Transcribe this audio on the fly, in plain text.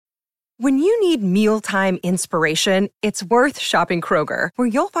When you need mealtime inspiration, it's worth shopping Kroger, where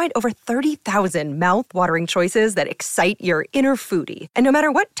you'll find over 30,000 mouth-watering choices that excite your inner foodie. And no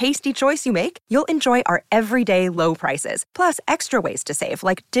matter what tasty choice you make, you'll enjoy our everyday low prices, plus extra ways to save,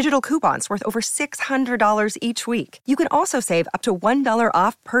 like digital coupons worth over $600 each week. You can also save up to $1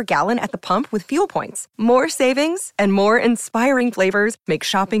 off per gallon at the pump with fuel points. More savings and more inspiring flavors make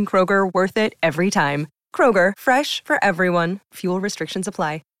shopping Kroger worth it every time. Kroger, fresh for everyone. Fuel restrictions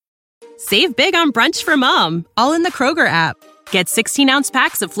apply. Save big on brunch for mom, all in the Kroger app. Get 16-ounce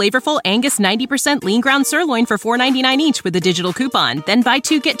packs of flavorful Angus 90% lean ground sirloin for $4.99 each with a digital coupon. Then buy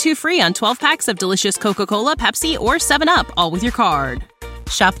 2, get 2 free on 12 packs of delicious Coca-Cola, Pepsi, or 7-Up, all with your card.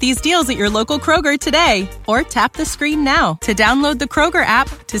 Shop these deals at your local Kroger today, or tap the screen now to download the Kroger app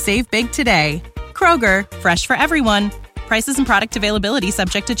to save big today. Kroger, fresh for everyone. Prices and product availability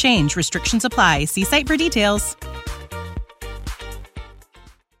subject to change. Restrictions apply. See site for details.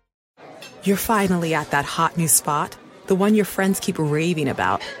 You're finally at that hot new spot, the one your friends keep raving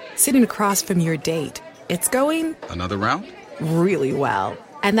about, sitting across from your date. It's going... Another round? Really well.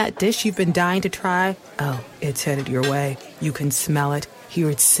 And that dish you've been dying to try, oh, it's headed your way. You can smell it,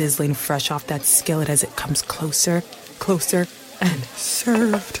 hear it sizzling fresh off that skillet as it comes closer, closer, and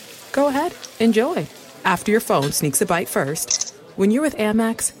served. Go ahead, enjoy. After your phone sneaks a bite first. When you're with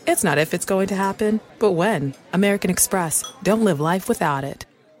Amex, it's not if it's going to happen, but when. American Express. Don't live life without it.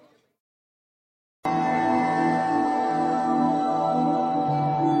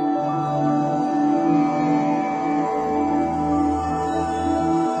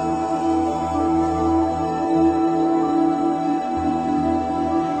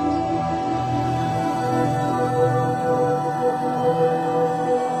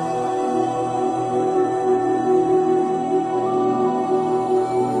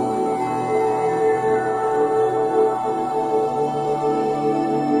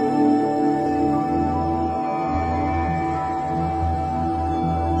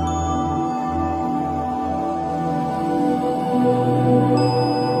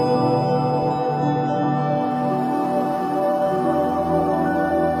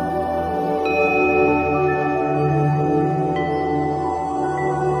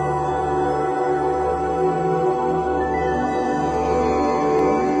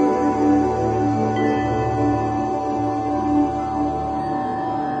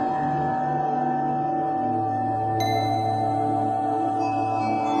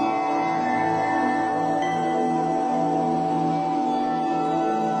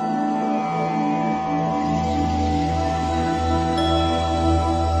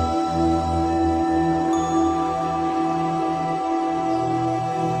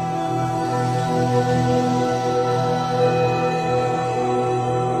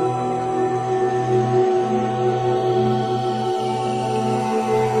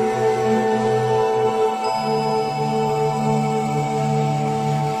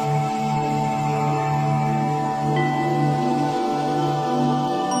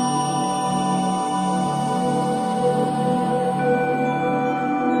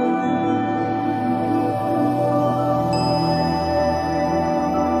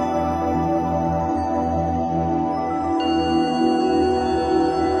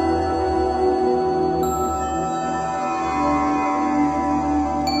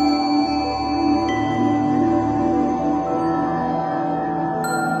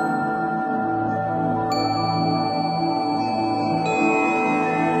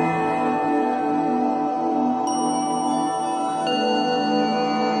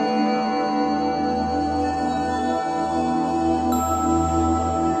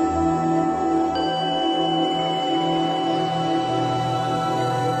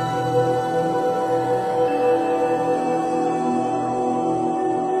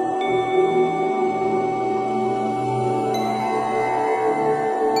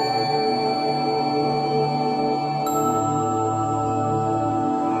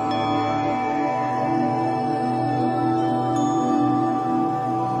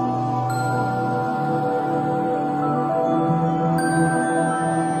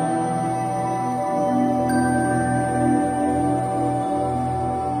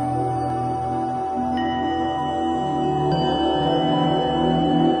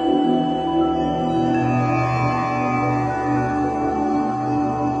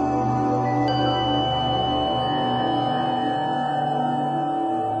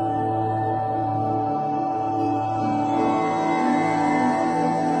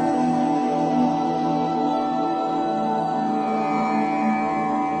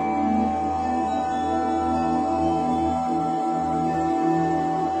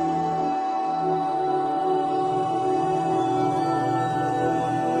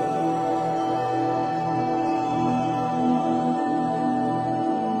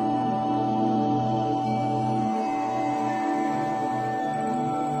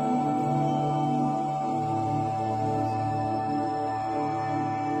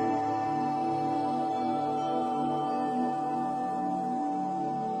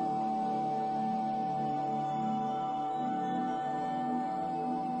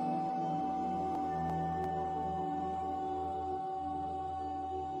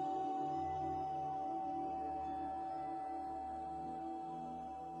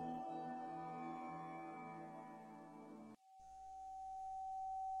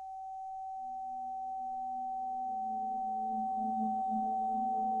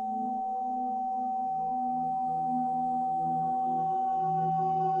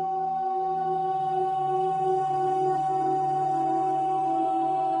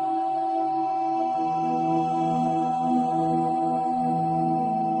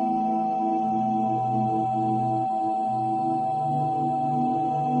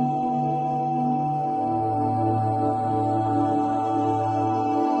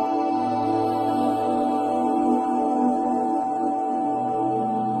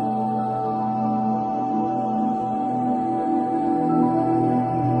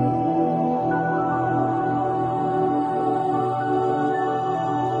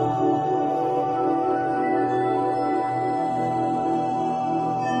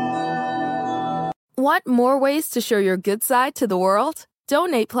 Want more ways to show your good side to the world?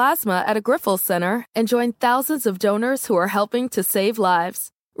 Donate plasma at a Grifols Center and join thousands of donors who are helping to save lives.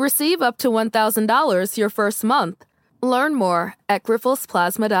 Receive up to $1,000 your first month. Learn more at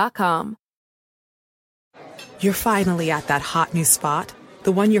grifolsplasma.com. You're finally at that hot new spot,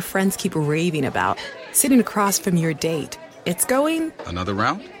 the one your friends keep raving about, sitting across from your date. It's going... Another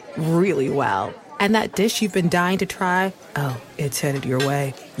round? Really well. And that dish you've been dying to try, oh, it's headed your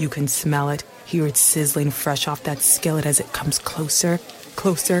way. You can smell it, hear it sizzling fresh off that skillet as it comes closer,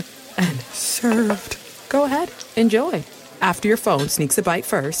 closer, and served. Go ahead, enjoy. After your phone sneaks a bite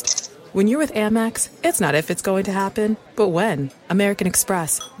first. When you're with Amex, it's not if it's going to happen, but when. American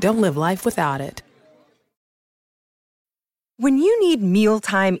Express. Don't live life without it. When you need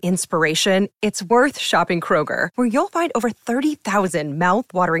mealtime inspiration, it's worth shopping Kroger, where you'll find over 30,000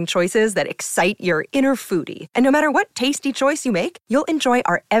 mouth-watering choices that excite your inner foodie. And no matter what tasty choice you make, you'll enjoy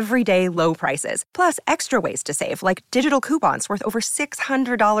our everyday low prices, plus extra ways to save, like digital coupons worth over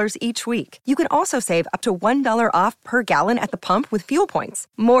 $600 each week. You can also save up to $1 off per gallon at the pump with fuel points.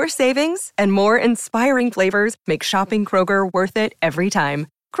 More savings and more inspiring flavors make shopping Kroger worth it every time.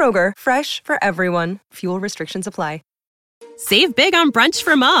 Kroger, fresh for everyone. Fuel restrictions apply. Save big on brunch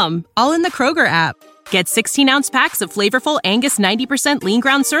for mom, all in the Kroger app. Get 16-ounce packs of flavorful Angus 90% lean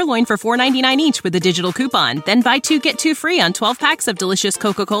ground sirloin for $4.99 each with a digital coupon. Then buy 2, get 2 free on 12 packs of delicious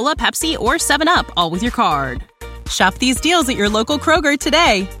Coca-Cola, Pepsi, or 7-Up, all with your card. Shop these deals at your local Kroger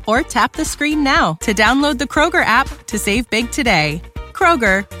today, or tap the screen now to download the Kroger app to save big today.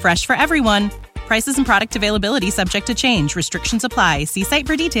 Kroger, fresh for everyone. Prices and product availability subject to change. Restrictions apply. See site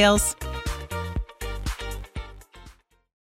for details.